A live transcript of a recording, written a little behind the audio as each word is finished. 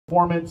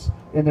performance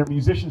and their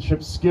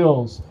musicianship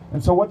skills.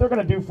 And so what they're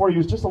going to do for you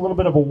is just a little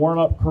bit of a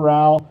warm-up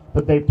chorale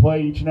that they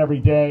play each and every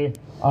day,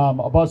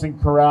 a buzzing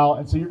chorale.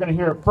 And so you're going to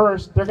hear it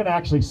first. They're going to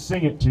actually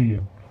sing it to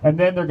you, and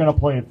then they're going to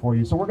play it for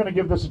you. So we're going to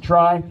give this a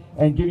try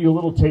and give you a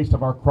little taste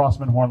of our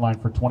Crossmen horn line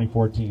for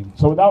 2014.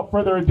 So without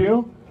further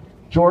ado,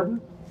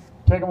 Jordan,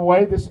 take them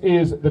away. This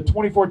is the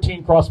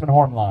 2014 Crossmen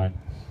horn line.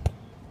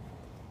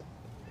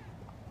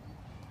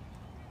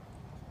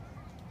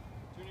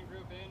 Tuning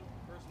group in,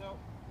 first note.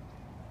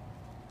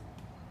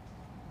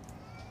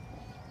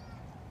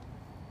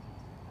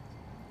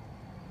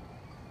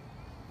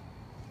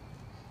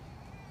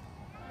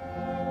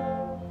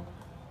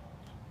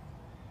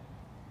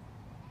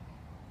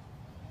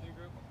 Tuning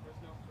group,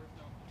 first note, first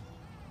note.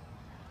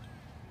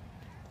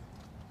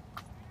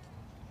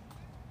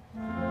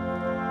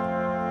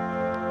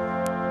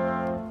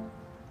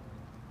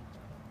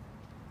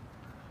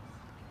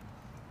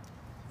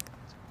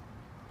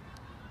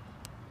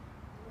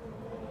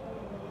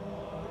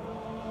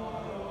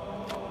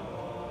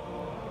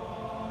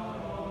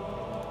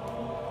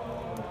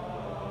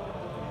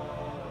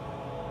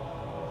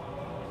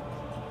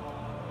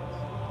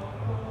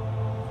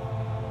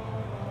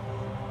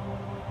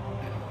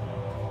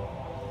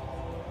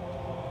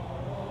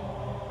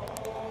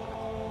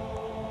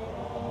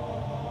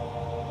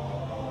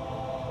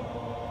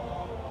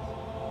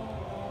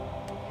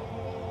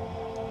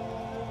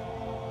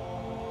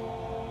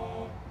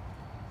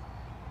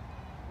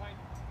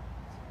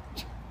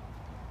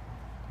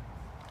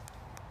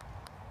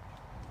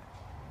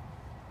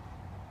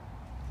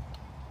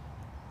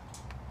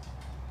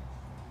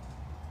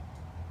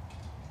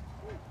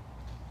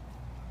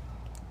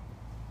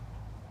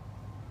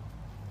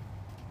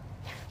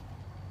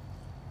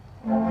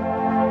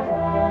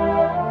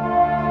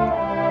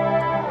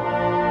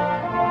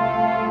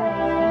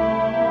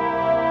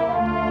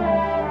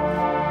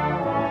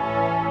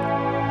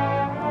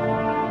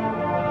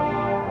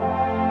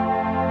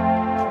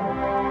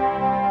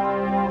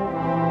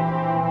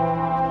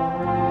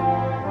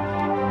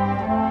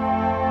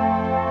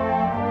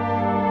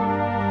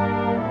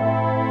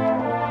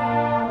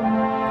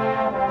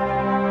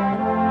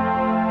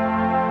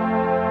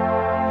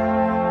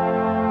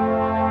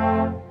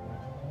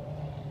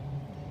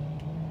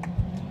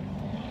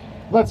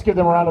 Let's give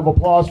them a round of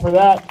applause for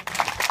that.